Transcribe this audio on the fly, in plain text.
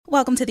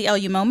Welcome to the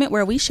LU Moment,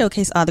 where we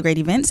showcase all the great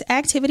events,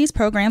 activities,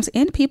 programs,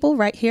 and people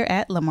right here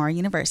at Lamar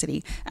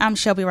University. I'm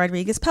Shelby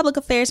Rodriguez, Public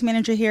Affairs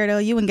Manager here at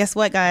LU, and guess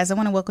what, guys? I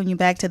want to welcome you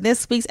back to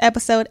this week's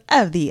episode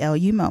of the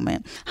LU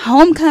Moment.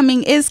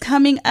 Homecoming is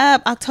coming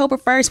up October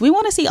 1st. We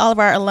want to see all of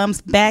our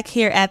alums back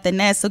here at the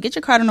Nest, so get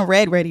your Cardinal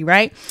Red ready,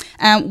 right?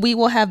 We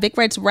will have Big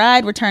Red's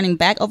Ride returning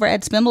back over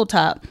at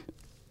Spindletop.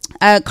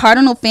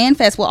 Cardinal Fan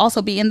Fest will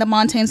also be in the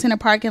Montaigne Center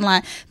parking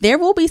lot. There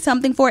will be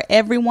something for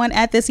everyone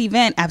at this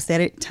event. I've said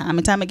it time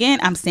and time again.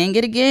 I'm saying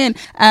it again.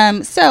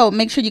 So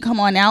make sure you come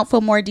on out.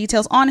 For more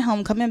details on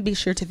homecoming, be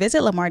sure to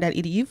visit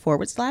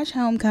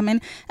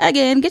lamar.edu/homecoming.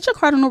 Again, get your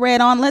Cardinal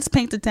Red on. Let's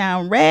paint the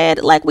town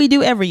red like we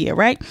do every year,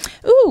 right?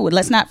 Ooh,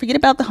 let's not forget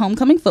about the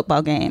homecoming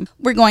football game.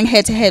 We're going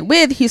head to head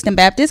with Houston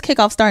Baptist.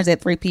 Kickoff starts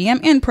at 3 p.m.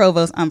 in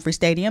Provost Humphrey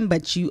Stadium,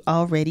 but you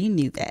already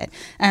knew that.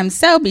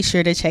 So be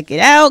sure to check it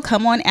out.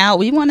 Come on out.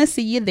 We want to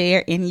see you there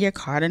in your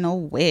Cardinal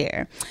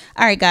wear.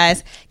 All right,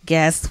 guys,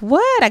 guess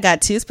what? I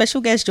got two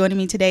special guests joining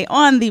me today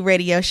on the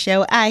radio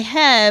show. I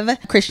have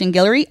Christian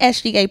Guillory,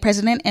 SGA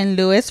President, and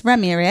Luis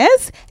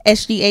Ramirez,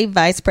 SGA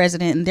Vice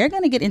President. And they're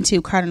going to get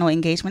into Cardinal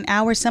Engagement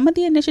Hour, some of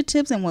the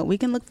initiatives and what we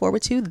can look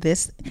forward to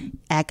this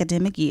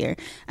academic year.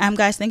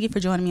 Guys, thank you for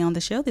joining me on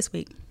the show this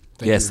week.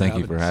 Thank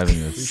you for having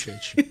us.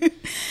 Appreciate you.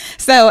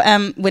 So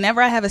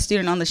whenever I have a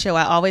student on the show,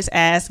 I always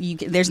ask,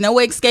 there's no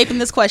way escaping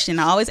this question.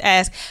 I always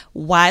ask,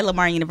 why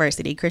Lamar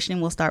University?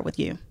 Christian, we'll start with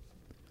you.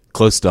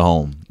 Close to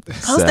home.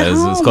 Close to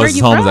home. As close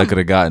to home as I could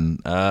have gotten.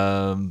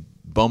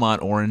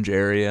 Beaumont, Orange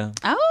area.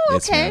 Oh,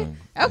 okay.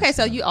 Okay,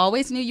 so you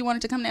always knew you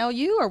wanted to come to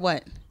LU or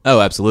what? Oh,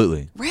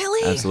 absolutely.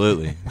 Really?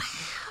 Absolutely. Wow.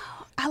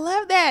 I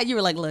love that. You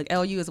were like, look,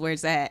 LU is where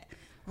it's at.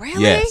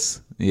 Really? Yes.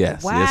 Wow.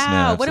 Yes,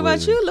 ma'am, What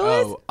about you,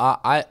 Louis?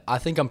 I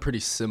think I'm pretty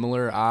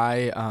similar.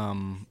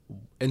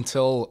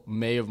 Until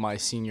May of my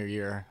senior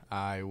year,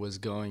 I was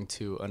going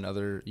to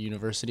another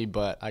university,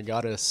 but I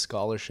got a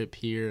scholarship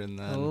here, and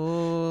then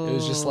it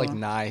was just like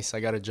nice.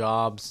 I got a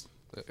job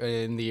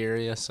in the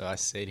area, so I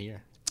stayed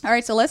here. All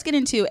right, so let's get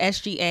into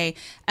SGA.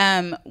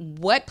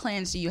 What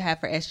plans do you have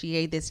for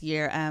SGA this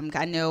year?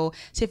 I know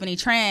Tiffany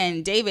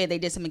Tran, David, they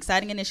did some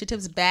exciting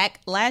initiatives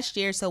back last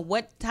year. So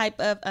what type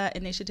of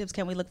initiatives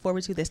can we look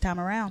forward to this time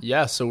around?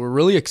 Yeah, so we're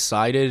really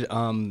excited.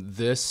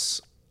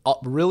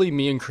 Really,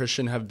 me and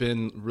Christian have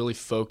been really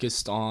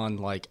focused on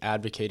like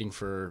advocating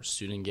for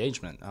student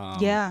engagement.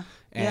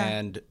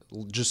 And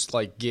just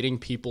like getting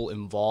people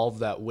involved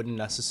that wouldn't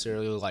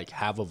necessarily like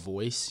have a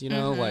voice, you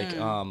know,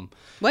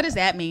 What does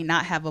that mean,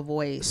 not have a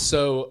voice?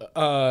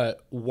 So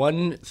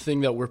one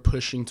thing that we're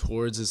pushing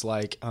towards is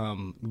like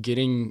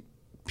getting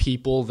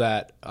people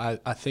that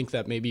I think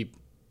that maybe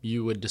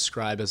you would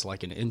describe as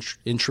like an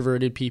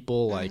introverted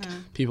people, like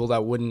people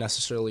that wouldn't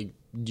necessarily,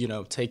 you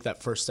know, take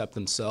that first step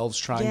themselves,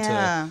 trying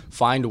to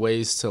find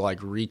ways to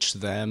like reach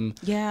them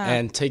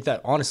and take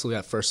that, honestly,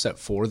 that first step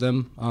for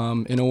them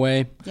in a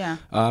way.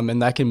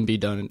 And that can be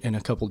done in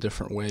a couple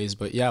different ways,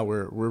 but yeah,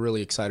 we're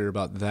really excited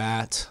about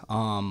that.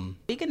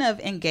 Speaking of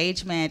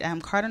engagement,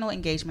 Cardinal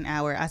Engagement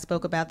Hour, I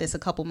spoke about this a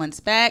couple months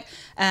back.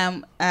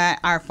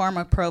 Our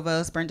former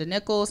provost, Brenda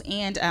Nichols,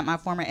 and our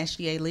former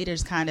SGA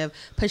leaders kind of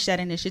pushed that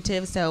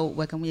initiative. So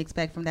what can we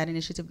expect from that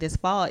initiative this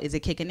fall? Is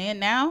it kicking in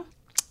now?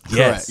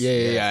 Yes.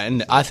 Yeah.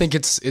 And I think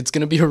it's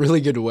going to be a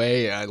really good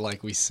way,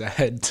 like we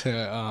said,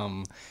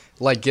 to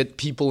like get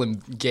people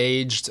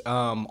engaged.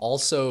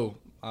 Also,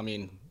 I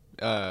mean,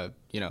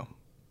 you know,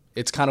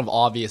 it's kind of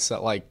obvious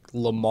that like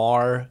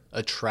Lamar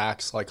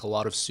attracts like a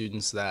lot of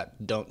students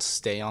that don't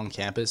stay on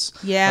campus.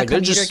 Yeah, like,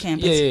 commuter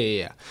campus.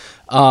 Yeah.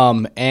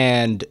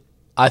 And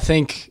I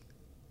think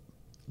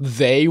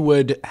they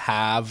would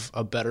have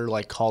a better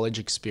like college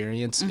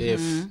experience if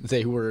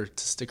they were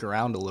to stick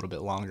around a little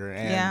bit longer.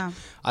 And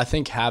I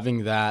think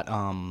having that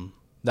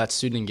that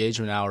student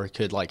engagement hour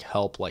could like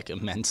help like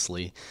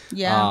immensely.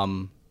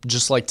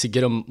 Just like to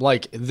get them,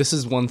 like, this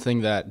is one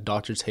thing that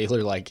Dr.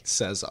 Taylor like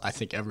says, I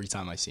think every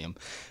time I see him,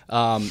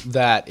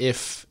 that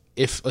if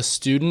a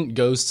student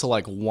goes to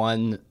like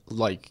one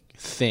like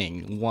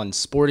thing, one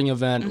sporting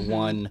event,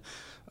 one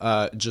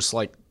just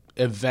like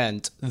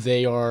event,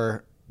 they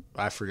are,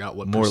 I forgot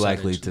what more percentage.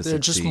 likely to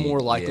They're succeed. just more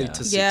likely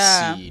to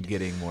succeed.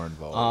 Getting more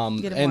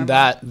involved.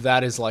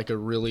 That is like a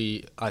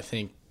really, I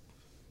think,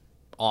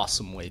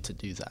 awesome way to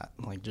do that.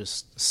 Like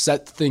just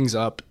set things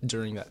up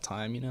during that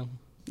time, you know?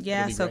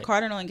 Yeah, so great.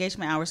 Cardinal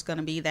Engagement Hour is going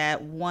to be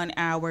that 1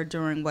 hour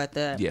during what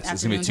the Yes,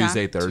 it's going to be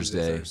Tuesday,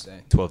 Thursday,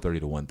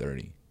 12:30 to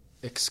 1:30.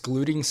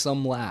 Excluding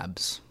some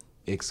labs.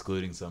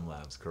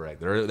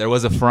 Correct. There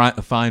was a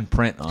fine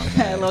print on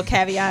that. A little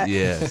caveat.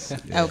 Yes.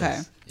 Okay.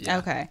 Yeah.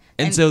 Okay.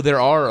 And so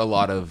there are a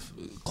lot of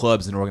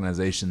clubs and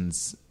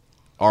organizations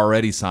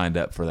already signed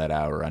up for that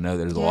hour. I know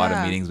there's a lot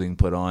of meetings being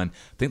put on.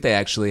 I think they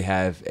actually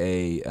have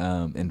a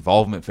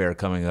involvement fair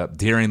coming up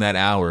during that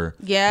hour.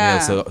 Yeah.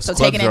 So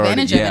taking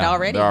advantage of it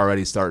already. They're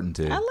already starting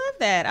to. I love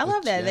that. I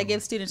love that. They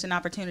give students an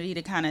opportunity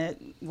to kind of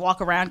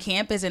walk around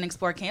campus and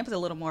explore campus a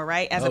little more,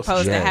 right? As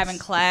opposed to having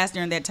class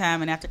during that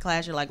time, and after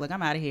class you're like, look,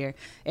 I'm out of here.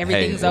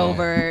 Everything's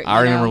over.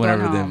 I remember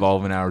whenever the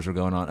involvement hours were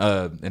going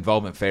on,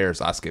 involvement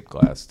fairs, I skipped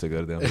class to go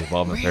to the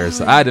involvement fairs.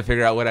 So I had to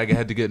figure out what I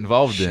had to get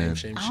involved in.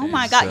 Oh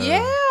my God.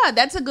 Yeah,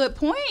 that's a good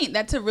point.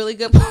 That's a really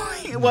good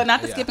point. Well,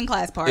 not the skipping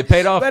class part. It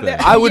paid off.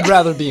 I would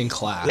rather be in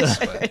class.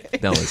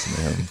 But. Don't listen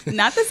to him.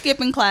 Not the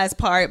skipping class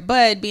part,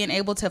 but being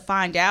able to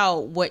find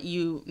out what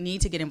you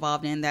need to get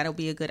involved in. That'll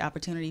be a good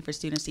opportunity for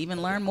students to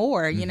even learn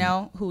more, you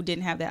know, who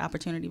didn't have that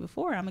opportunity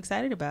before. I'm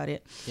excited about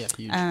it. Yeah,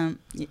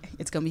 huge.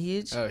 It's going to be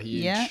huge. Oh,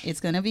 huge. Yeah, it's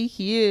going to be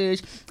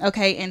huge.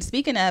 Okay, and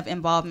speaking of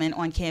involvement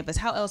on campus,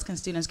 how else can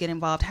students get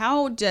involved?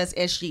 How does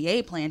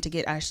SGA plan to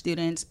get our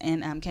students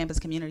and campus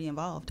community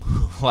involved?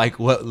 Like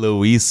what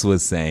Luis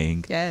was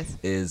saying, yes,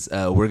 is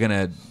we're going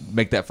to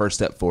make that first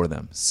step for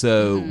them.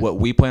 So what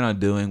we plan on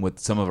doing with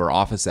some of our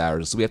office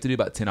hours, so we have to do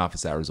about 10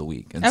 office hours a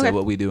week. And so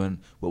what we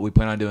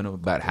plan on doing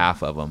about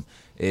half of them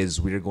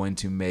is we're going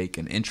to make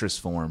an interest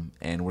form,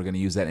 and we're going to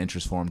use that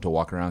interest form to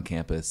walk around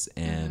campus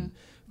and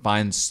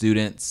find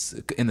students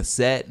in the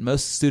set.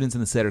 Most students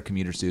in the set are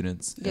commuter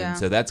students. Yeah. And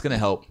so that's going to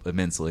help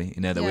immensely,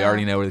 you know, that we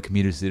already know where the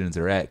commuter students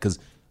are at. Because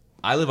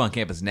I live on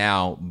campus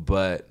now,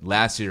 but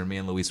last year me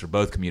and Luis were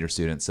both commuter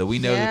students, so we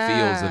know the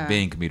feels of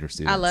being commuter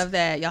students. I love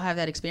that. Y'all have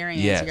that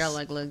experience. Yes. Y'all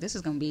like, look, this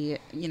is going to be,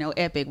 you know,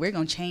 epic. We're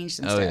going to change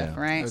some stuff,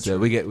 right? So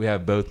we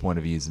have both point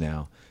of views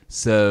now.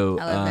 So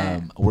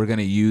we're going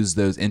to use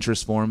those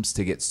interest forms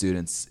to get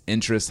students'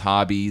 interests,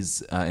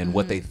 hobbies, and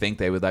what they think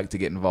they would like to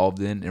get involved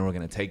in, and we're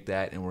going to take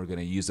that and we're going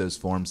to use those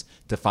forms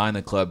to find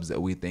the clubs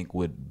that we think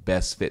would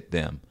best fit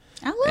them.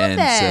 I love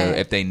that. So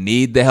if they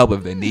need the help,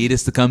 if they need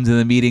us to come to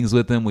the meetings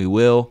with them, we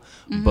will.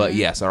 But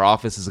yes, our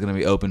office is going to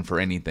be open for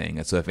anything.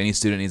 And so if any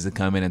student needs to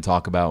come in and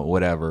talk about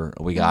whatever,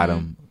 we got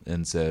them.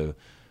 And so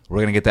we're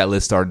going to get that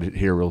list started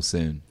here real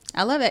soon.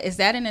 I love that. Is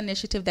that an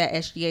initiative that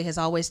SGA has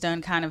always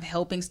done, kind of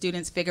helping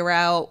students figure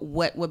out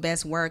what would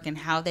best work and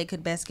how they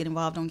could best get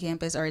involved on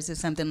campus? Or is it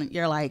something that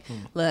you're like,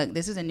 look,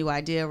 this is a new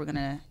idea. We're going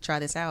to try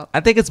this out?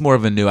 I think it's more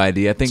of a new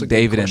idea. I think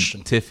David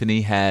and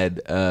Tiffany had,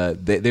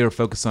 they were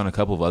focused on a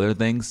couple of other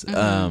things.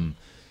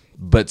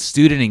 But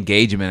student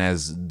engagement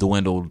has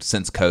dwindled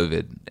since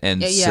COVID.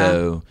 And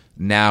so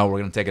now we're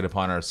going to take it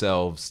upon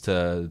ourselves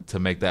to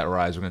make that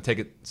rise. We're going to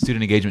take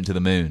student engagement to the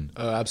moon.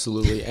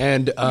 Absolutely.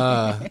 And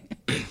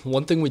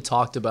one thing we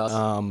talked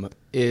about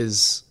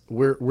is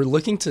we're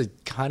looking to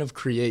kind of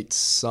create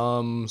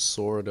some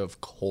sort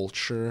of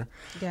culture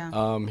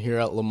here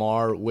at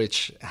Lamar,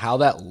 which how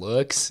that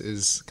looks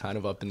is kind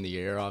of up in the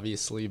air,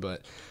 obviously,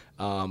 but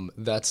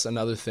that's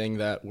another thing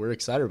that we're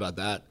excited about.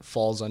 That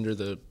falls under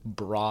the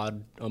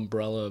broad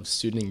umbrella of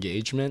student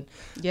engagement.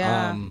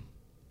 Yeah.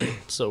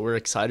 So we're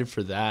excited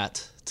for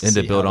that. And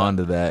to build on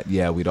to that,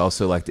 we'd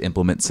also like to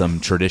implement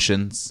some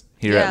traditions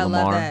here at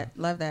Lamar.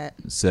 Love that.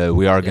 So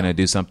we are going to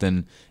do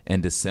something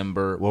in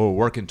December. Well, we're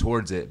working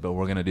towards it, but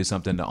we're going to do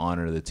something to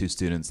honor the two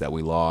students that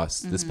we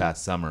lost this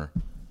past summer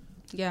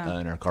in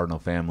our Cardinal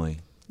family.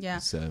 Yeah.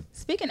 So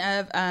speaking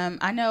of,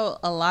 I know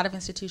a lot of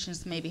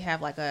institutions maybe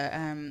have like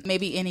a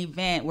maybe an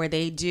event where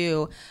they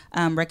do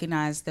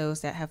recognize those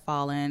that have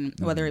fallen,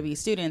 whether it be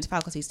students,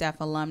 faculty, staff,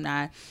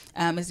 alumni.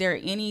 Is there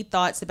any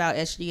thoughts about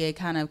SGA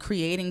kind of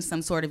creating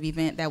some sort of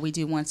event that we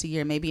do once a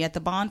year, maybe at the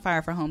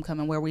bonfire for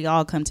homecoming, where we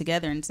all come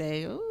together and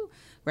say, "Ooh,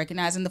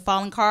 recognizing the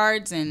fallen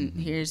cards," and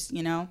here's,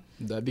 you know,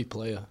 that'd be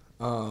playa.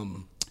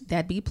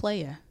 That'd be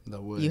playa.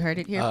 That would. You heard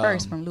it here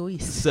first from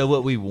Luis. So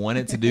what we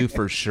wanted to do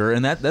for sure,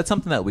 and that's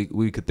something that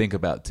we could think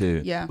about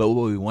too. Yeah. But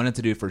what we wanted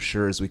to do for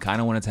sure is we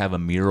kind of wanted to have a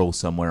mural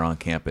somewhere on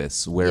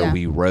campus where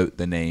we wrote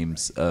the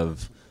names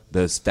of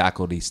those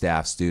faculty,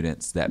 staff,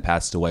 students that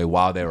passed away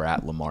while they were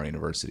at Lamar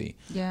University.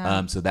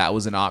 Yeah. So that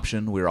was an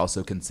option. We were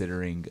also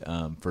considering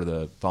for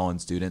the fallen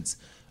students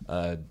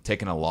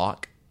taking a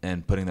lock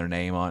and putting their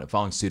name on it.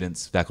 Fallen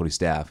students, faculty,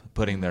 staff,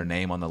 putting their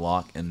name on the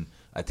lock and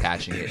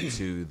attaching it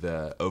to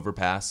the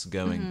overpass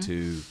going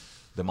to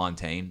the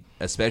Montaigne.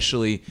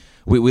 Especially,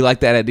 we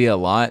like that idea a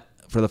lot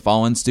for the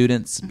fallen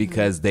students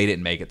because they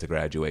didn't make it to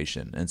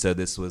graduation. And so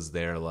this was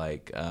their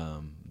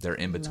their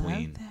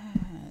in-between.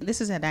 This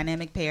is a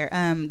dynamic pair.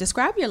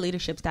 Describe your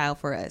leadership style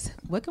for us.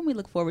 What can we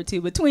look forward to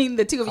between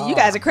the two of you? You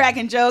guys are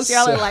cracking jokes.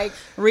 Y'all are like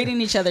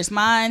reading each other's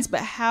minds.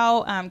 But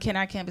how can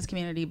our campus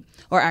community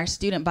or our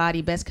student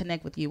body best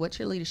connect with you? What's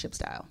your leadership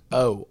style?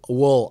 Oh,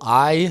 well,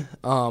 I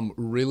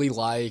really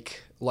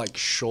like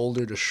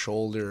shoulder to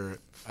shoulder.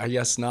 I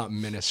guess not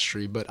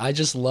ministry, but I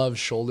just love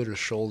shoulder to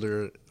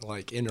shoulder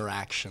like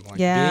interaction. Like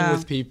being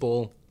with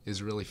people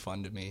is really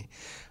fun to me.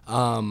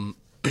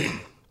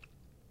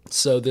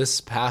 So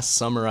this past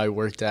summer, I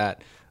worked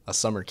at a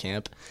summer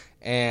camp,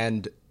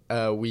 and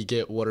we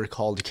get what are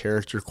called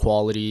character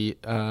quality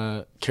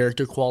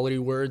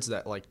words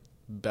that like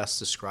best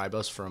describe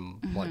us from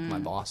like my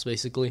boss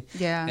basically.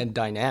 Yeah. And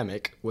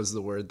dynamic was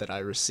the word that I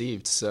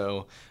received.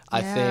 So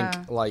I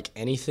think like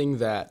anything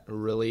that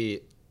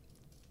really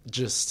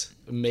just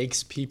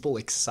makes people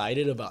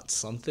excited about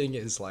something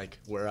is like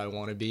where I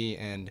want to be.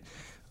 And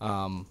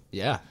it'll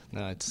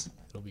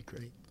be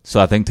great. So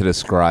I think to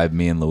describe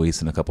me and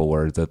Luis in a couple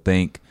words, I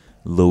think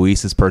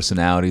Luis's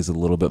personality is a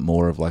little bit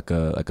more of like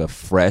a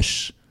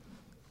fresh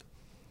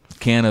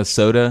can of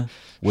soda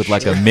with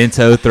like a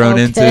Mento thrown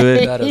into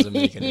it. That doesn't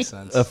make any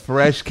sense. A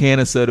fresh can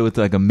of soda with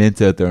like a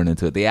Mento thrown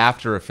into it. The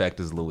after effect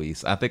is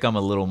Luis. I think I'm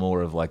a little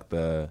more of like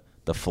the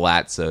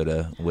flat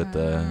soda with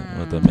the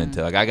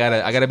Mento. Like I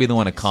gotta be the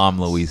one to calm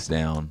Luis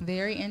down.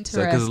 Very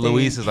interesting. Because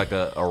Luis is like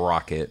a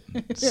rocket.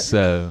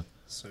 So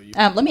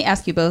let me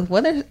ask you both,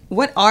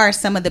 what are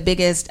some of the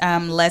biggest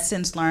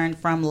lessons learned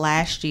from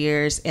last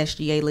year's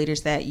SGA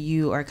leaders that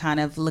you are kind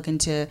of looking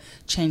to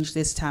change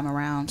this time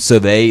around? So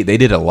they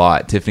did a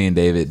lot. Tiffany and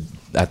David,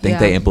 I think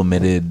they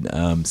implemented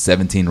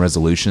 17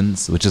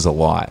 resolutions, which is a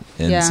lot.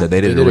 And so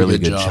they did a really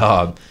good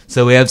job.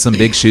 So we have some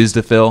big shoes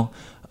to fill.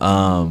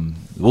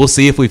 We'll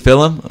see if we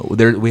fill them.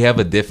 We have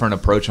a different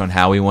approach on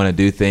how we want to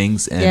do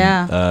things.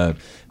 And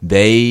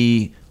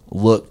they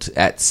looked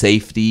at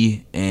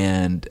safety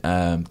and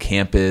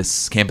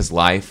campus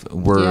life.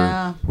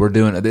 We're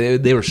doing.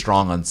 They were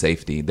strong on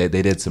safety.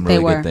 They did some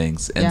really good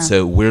things, and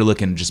so we're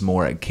looking just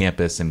more at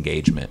campus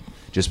engagement,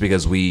 just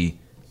because we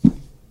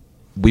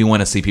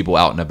want to see people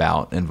out and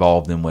about,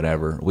 involved in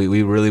whatever.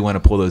 We really want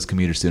to pull those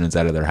commuter students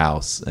out of their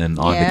house and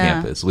onto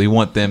campus. We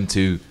want them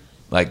to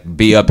like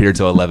be up here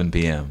till 11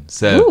 p.m.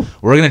 So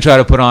we're going to try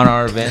to put on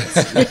our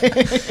events.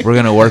 We're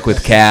going to work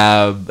with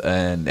CAB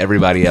and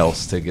everybody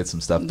else to get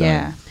some stuff done.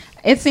 Yeah.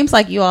 It seems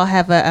like you all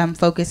have a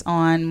focus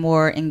on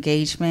more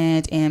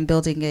engagement and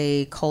building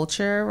a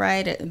culture,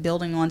 right?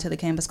 Building onto the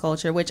campus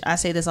culture, which I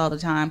say this all the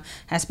time,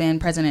 has been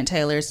President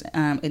Taylor's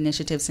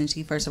initiative since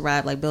he first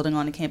arrived, like building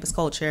on the campus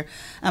culture.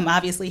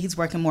 Obviously, he's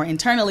working more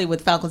internally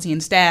with faculty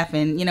and staff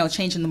and,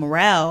 changing the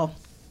morale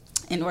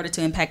in order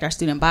to impact our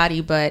student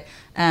body. But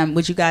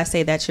would you guys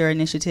say that's your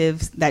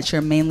initiative, that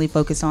you're mainly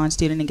focused on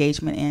student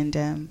engagement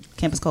and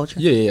campus culture?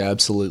 Yeah,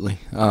 absolutely.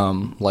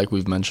 Like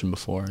we've mentioned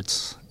before,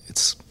 it's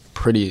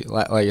pretty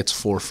like it's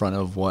forefront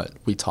of what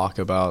we talk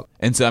about.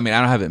 And so I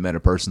haven't met a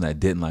person that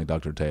didn't like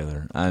Dr.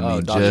 Taylor.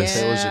 Dr.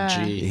 Taylor's a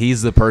G.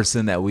 He's the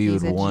person that we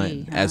would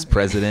want as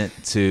president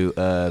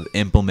to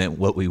implement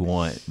what we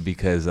want,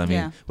 because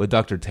with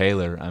Dr.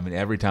 Taylor,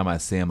 every time I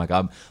see him, like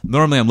I'm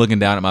looking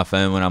down at my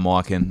phone when I'm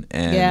walking,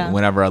 and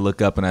whenever I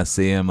look up and I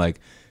see him, like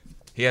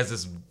he has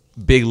this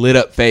big lit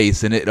up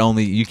face, and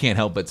you can't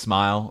help but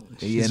smile.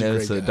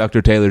 So guy.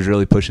 Dr. Taylor's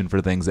really pushing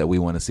for things that we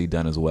want to see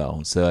done as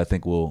well. So I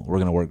think we're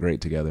going to work great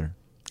together.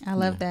 I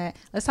love that.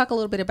 Let's talk a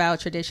little bit about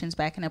traditions,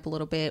 backing up a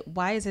little bit.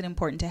 Why is it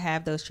important to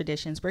have those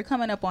traditions? We're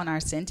coming up on our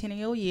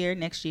centennial year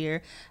next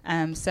year.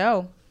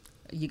 So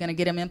you going to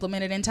get them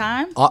implemented in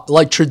time?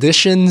 Like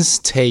traditions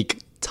take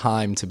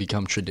time to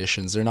become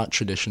traditions. They're not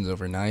traditions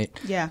overnight.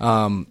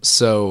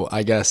 So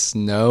I guess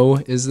no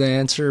is the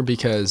answer,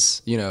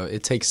 because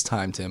it takes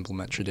time to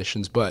implement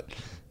traditions, but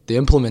the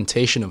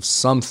implementation of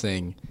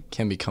something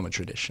can become a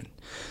tradition.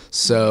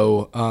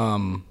 So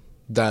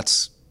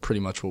that's pretty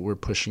much what we're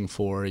pushing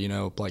for.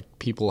 Like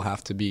people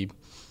have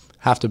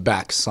to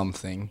back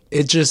something.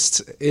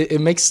 It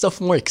makes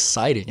stuff more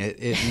exciting.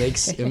 It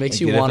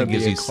makes you want to be.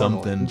 Gives you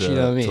something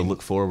to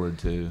look forward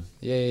to.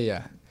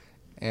 Yeah.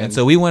 And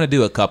so we want to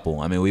do a couple.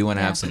 We want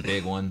to have some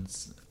big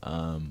ones.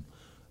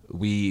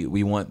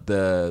 We want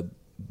the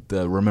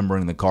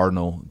Remembering the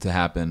Cardinal to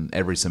happen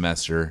every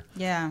semester.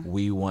 Yeah.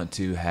 We want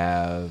to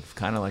have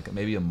kind of like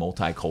maybe a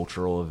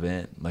multicultural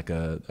event, like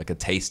a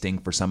tasting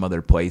for some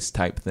other place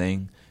type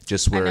thing.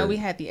 Just where I know we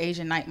had the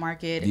Asian night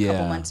market a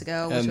couple months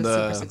ago, which was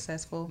super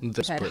successful. We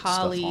had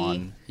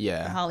Holly,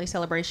 the Holly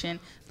celebration.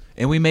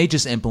 And we may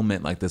just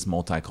implement like this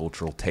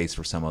multicultural taste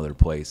for some other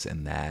place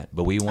in that.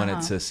 But we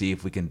wanted to see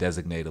if we can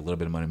designate a little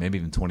bit of money, maybe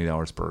even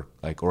 $20 per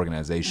like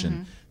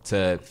organization,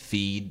 to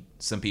feed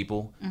some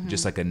people,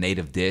 just like a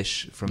native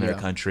dish from their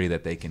country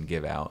that they can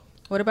give out.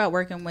 What about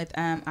working with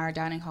our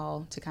dining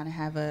hall to kind of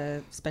have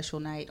a special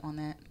night on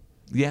that?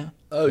 Yeah.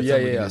 Oh,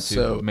 yeah.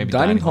 So maybe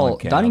dining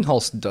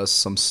hall does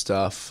some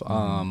stuff.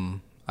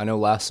 I know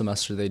last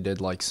semester they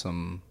did like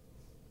some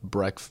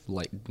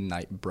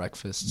night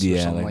breakfasts or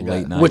something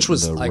like that, which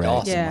was like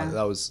awesome.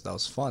 That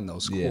was fun. That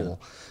was cool.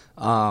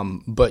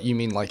 But you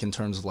mean like in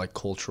terms of like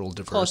cultural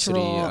diversity?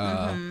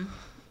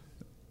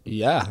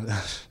 Yeah,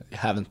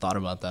 haven't thought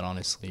about that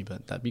honestly,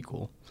 but that'd be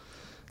cool.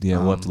 Yeah,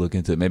 we'll have to look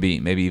into it. Maybe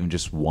even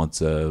just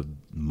once a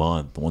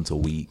month, once a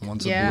week,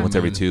 once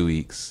every 2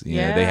 weeks.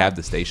 They have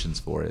the stations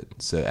for it.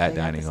 So at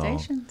dining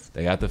hall,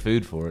 they got the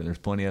food for it. There's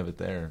plenty of it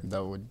there.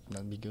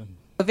 That'd be good.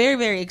 Very,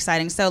 very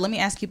exciting. So let me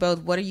ask you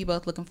both, what are you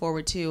both looking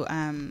forward to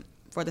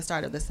for the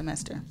start of the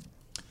semester?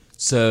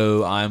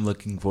 So I'm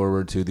looking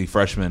forward to the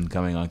freshmen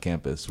coming on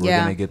campus. We're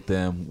going to get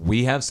them.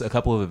 We have a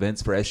couple of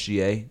events for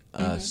SGA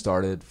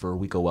started for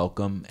Week of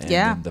Welcome and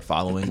then the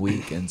following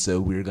week. And so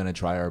we're going to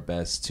try our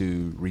best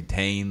to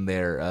retain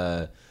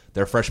their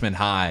freshman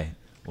high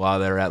while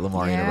they're at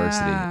Lamar Yeah.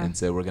 University, and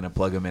so we're going to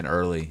plug them in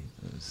early.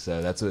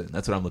 So that's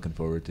what I'm looking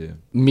forward to.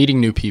 Meeting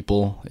new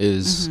people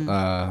is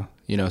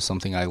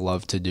something I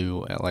love to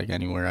do at, like,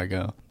 anywhere I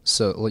go.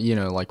 So,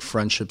 like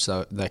friendships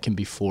that can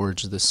be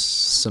forged this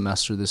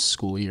semester, this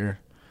school year.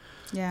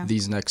 Yeah.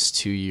 These next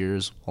 2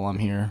 years while I'm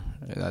here,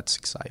 that's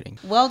exciting.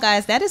 Well,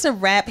 guys, that is a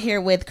wrap here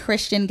with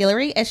Christian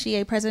Guillory,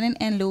 SGA President,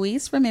 and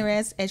Luis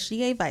Ramirez,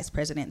 SGA Vice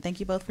President. Thank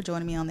you both for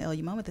joining me on the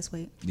OU Moment this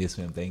week. Yes,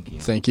 ma'am. Thank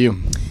you. Thank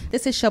you.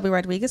 This is Shelby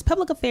Rodriguez,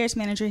 Public Affairs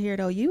Manager here at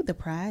OU, the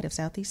pride of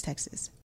Southeast Texas.